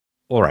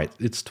All right,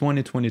 it's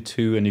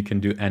 2022 and you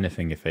can do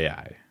anything with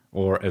AI.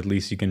 Or at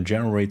least you can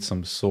generate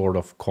some sort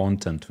of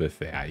content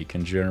with AI. You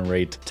can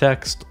generate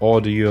text,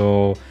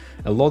 audio,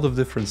 a lot of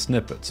different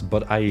snippets,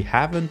 but I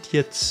haven't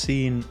yet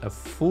seen a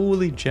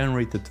fully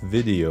generated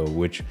video,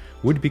 which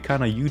would be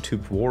kind of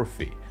YouTube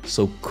worthy.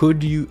 So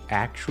could you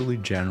actually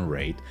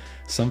generate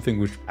something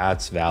which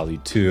adds value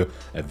to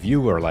a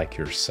viewer like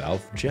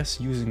yourself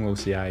just using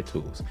those AI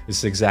tools? This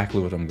is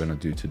exactly what I'm gonna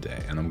do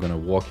today, and I'm gonna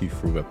walk you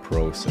through the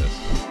process.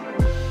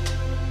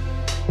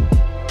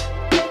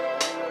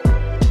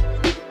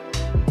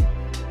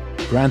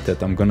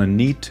 Granted, I'm gonna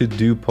need to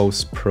do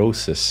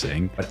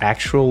post-processing, but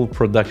actual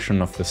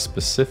production of the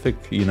specific,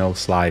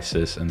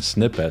 slices and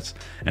snippets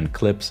and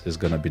clips is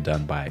gonna be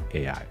done by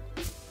AI.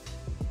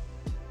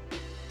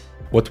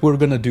 What we're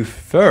gonna do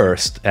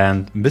first,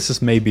 and this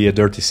is maybe a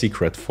dirty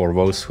secret for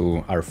those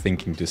who are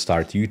thinking to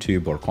start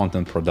YouTube or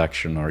content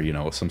production or,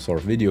 some sort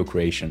of video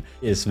creation,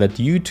 is that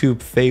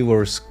YouTube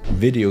favors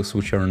videos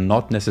which are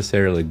not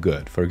necessarily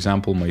good. For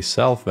example,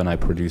 myself, when I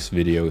produce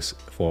videos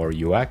for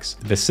UX,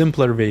 the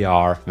simpler they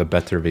are, the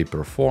better they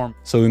perform.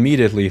 So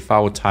immediately, if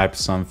I would type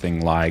something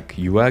like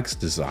UX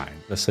design,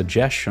 the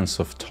suggestions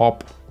of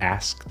top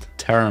asked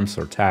terms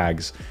or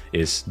tags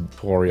is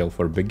tutorial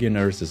for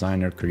beginners,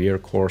 designer, career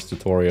course,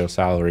 tutorial,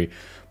 salary,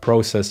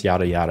 process,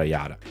 yada, yada,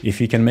 yada. If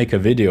you can make a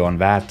video on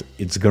that,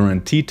 it's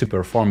guaranteed to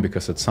perform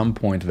because at some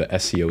point the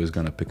SEO is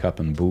going to pick up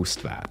and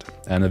boost that.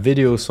 And the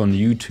videos on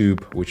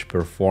YouTube which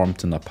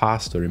performed in the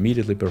past or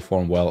immediately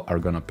perform well are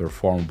going to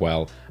perform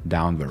well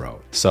down the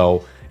road.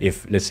 So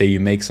if, let's say, you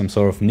make some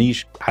sort of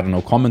niche, I don't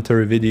know,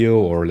 commentary video,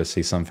 or let's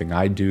say something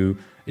I do,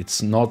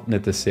 it's not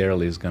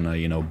necessarily is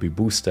gonna, be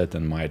boosted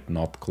and might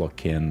not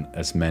clock in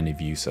as many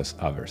views as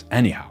others.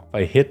 Anyhow, if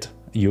I hit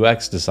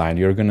UX design,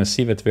 you're gonna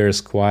see that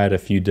there's quite a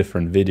few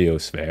different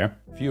videos there.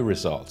 Few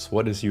results.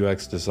 What is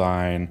UX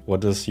design? What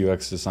does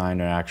UX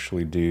designer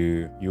actually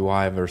do?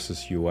 UI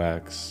versus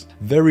UX.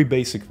 Very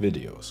basic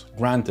videos.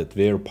 Granted,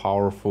 they're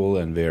powerful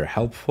and they're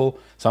helpful.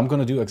 So I'm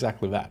gonna do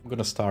exactly that. I'm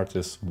gonna start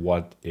this,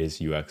 what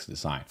is UX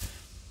design?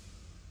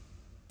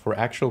 For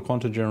actual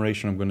content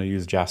generation, I'm going to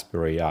use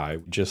Jasper AI.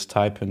 Just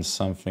type in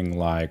something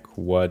like,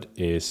 what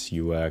is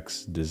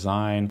UX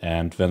design?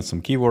 And then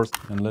some keywords,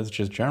 and let's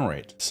just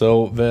generate.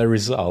 So the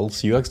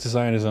results, UX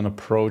design is an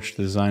approach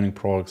to designing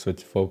products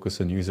with focus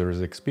on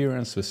user's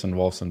experience. This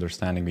involves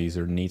understanding the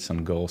user needs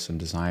and goals and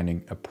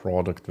designing a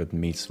product that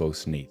meets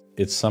those needs.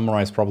 It's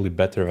summarized probably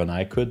better than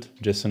I could,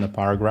 just in a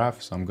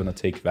paragraph, so I'm going to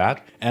take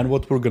that. And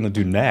what we're going to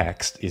do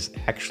next is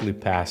actually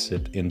pass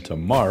it into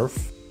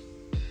Murf.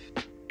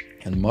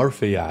 And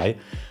Murf AI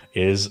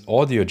is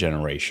audio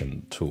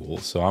generation tool.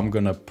 So I'm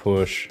gonna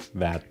push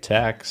that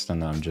text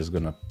and I'm just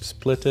gonna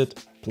split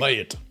it, play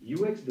it.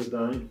 UX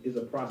design is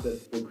a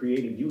process for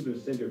creating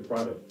user-centered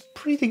products.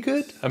 Pretty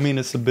good. I mean,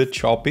 it's a bit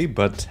choppy,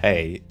 but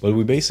hey, but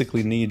we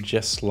basically need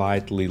just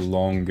slightly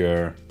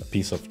longer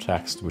piece of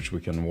text which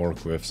we can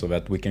work with so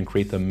that we can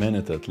create a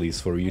minute at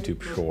least for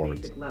YouTube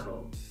Shorts.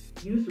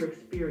 User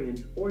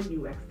experience or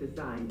UX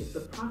design is the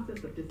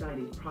process of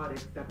designing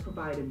products that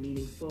provide a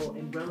meaningful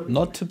and relevant...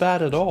 Not too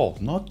bad at all.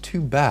 Not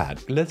too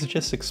bad. Let's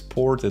just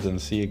export it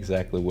and see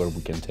exactly where we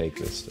can take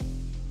this to.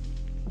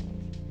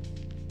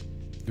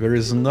 There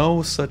is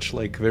no such,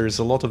 there is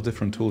a lot of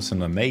different tools in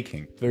the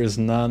making. There is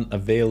none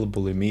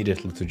available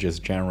immediately to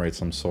just generate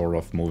some sort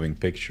of moving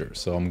picture.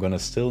 So I'm gonna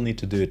still need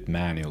to do it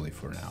manually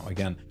for now.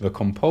 Again, the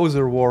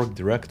composer work,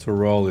 director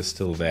role is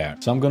still there.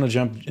 So I'm gonna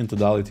jump into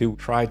DALL-E 2,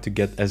 try to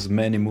get as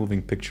many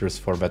moving pictures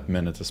for that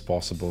minute as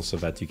possible so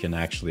that you can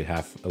actually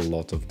have a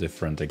lot of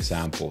different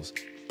examples.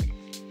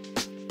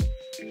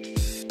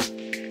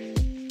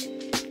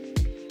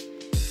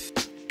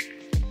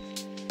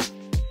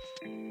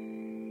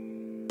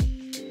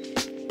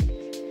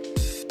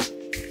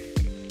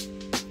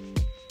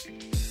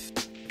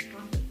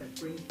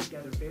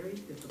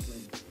 Various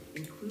disciplines,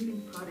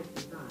 including product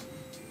design,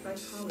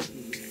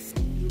 psychology,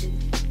 and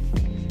human...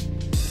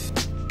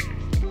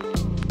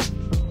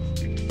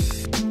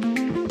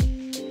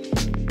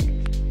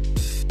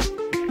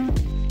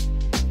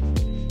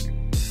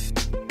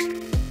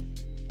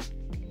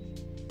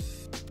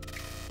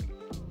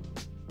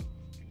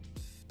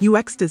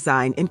 UX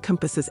design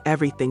encompasses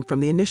everything from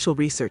the initial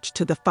research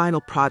to the final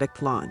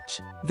product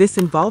launch. This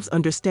involves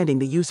understanding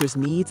the user's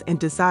needs and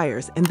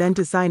desires and then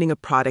designing a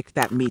product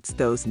that meets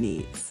those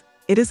needs.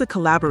 It is a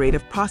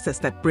collaborative process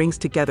that brings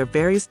together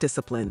various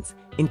disciplines,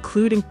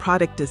 including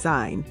product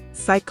design,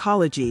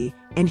 psychology,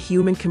 and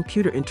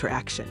human-computer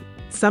interaction.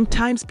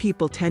 Sometimes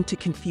people tend to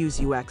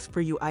confuse UX for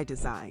UI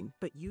design,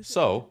 but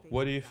So,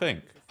 what do you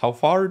think? How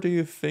far do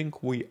you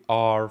think we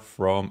are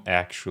from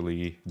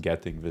actually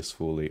getting this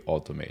fully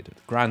automated?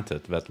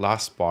 Granted, that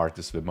last part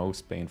is the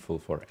most painful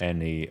for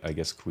any,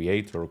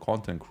 creator or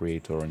content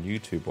creator on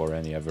YouTube or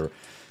any other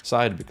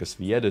side, because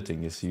the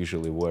editing is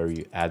usually where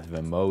you add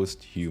the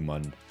most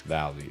human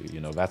value.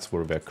 That's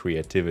where the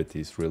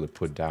creativity is really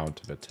put down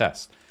to the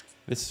test.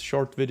 This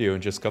short video in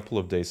just a couple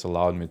of days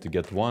allowed me to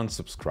get 1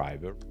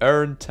 subscriber,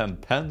 earn 10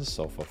 pence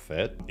off of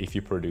it. If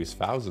you produce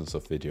thousands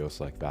of videos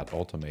like that,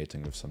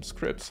 automating with some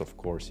scripts, of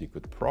course, you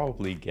could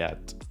probably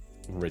get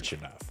rich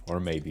enough, or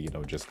maybe, you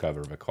know, just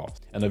cover the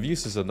cost. And the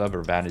views is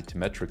another vanity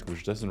metric,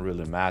 which doesn't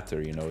really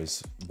matter, you know,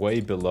 is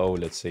way below,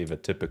 let's say, the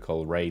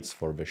typical rates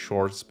for the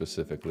shorts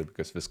specifically,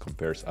 because this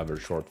compares other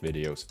short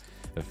videos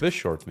with this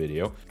short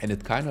video, and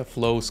it kind of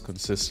flows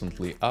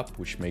consistently up,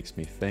 which makes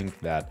me think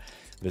that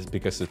this,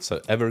 because it's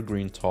an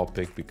evergreen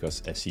topic,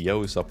 because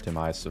SEO is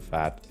optimized with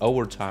that,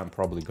 over time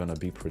probably gonna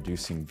be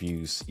producing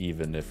views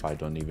even if I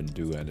don't even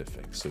do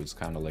anything. So it's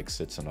kind of like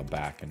sits in the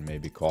back and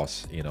maybe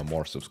costs, you know,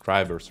 more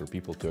subscribers or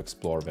people to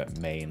explore that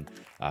main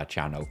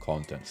channel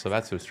content. So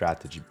that's the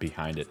strategy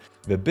behind it.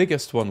 The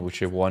biggest one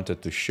which I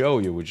wanted to show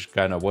you, which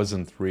kind of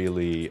wasn't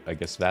really, I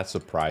guess, that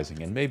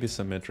surprising and maybe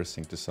some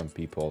interesting to some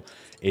people,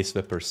 is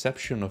the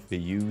perception of the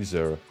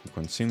user who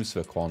consumes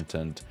the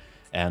content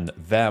and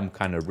them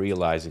kind of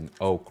realizing,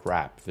 oh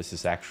crap, this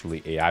is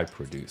actually AI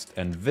produced.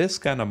 And this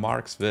kind of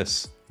marks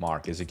this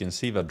mark. As you can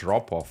see, the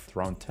drop off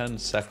around 10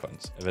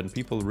 seconds. And when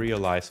people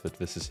realize that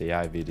this is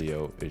AI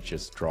video, it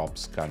just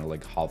drops kind of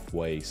like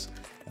halfway,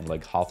 and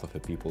like half of the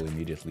people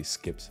immediately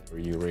skips it. Or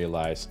you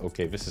realize,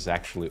 okay, this is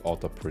actually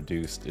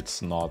auto-produced.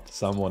 It's not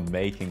someone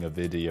making a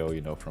video,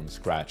 you know, from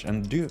scratch.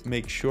 And do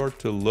make sure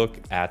to look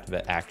at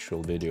the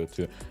actual video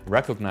to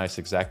recognize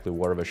exactly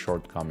where the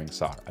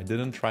shortcomings are. I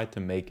didn't try to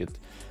make it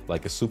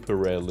like a super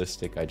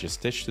realistic. I just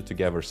stitched it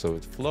together so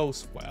it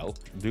flows well.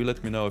 Do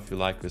let me know if you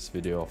like this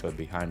video of a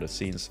behind the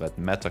scenes, that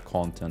meta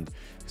content,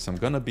 because I'm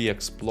gonna be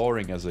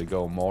exploring as I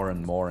go more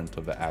and more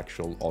into the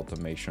actual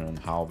automation and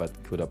how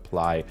that could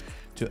apply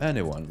to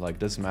anyone. Like,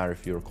 doesn't matter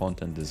if you're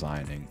content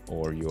designing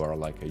or you are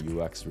like a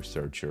UX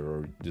researcher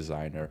or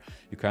designer,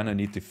 you kind of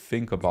need to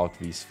think about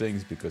these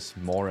things, because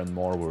more and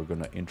more we're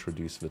going to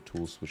introduce the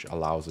tools which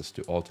allows us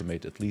to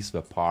automate at least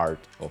the part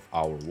of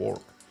our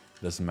work.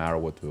 Doesn't matter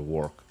what the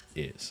work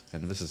is,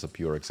 and this is a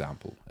pure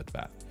example at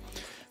that.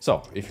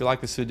 So if you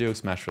like this video,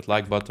 smash that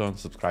like button,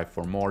 subscribe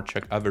for more,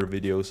 check other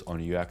videos on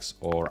UX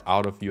or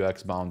out of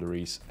UX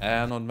boundaries,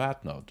 and on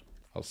that note,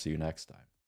 I'll see you next time.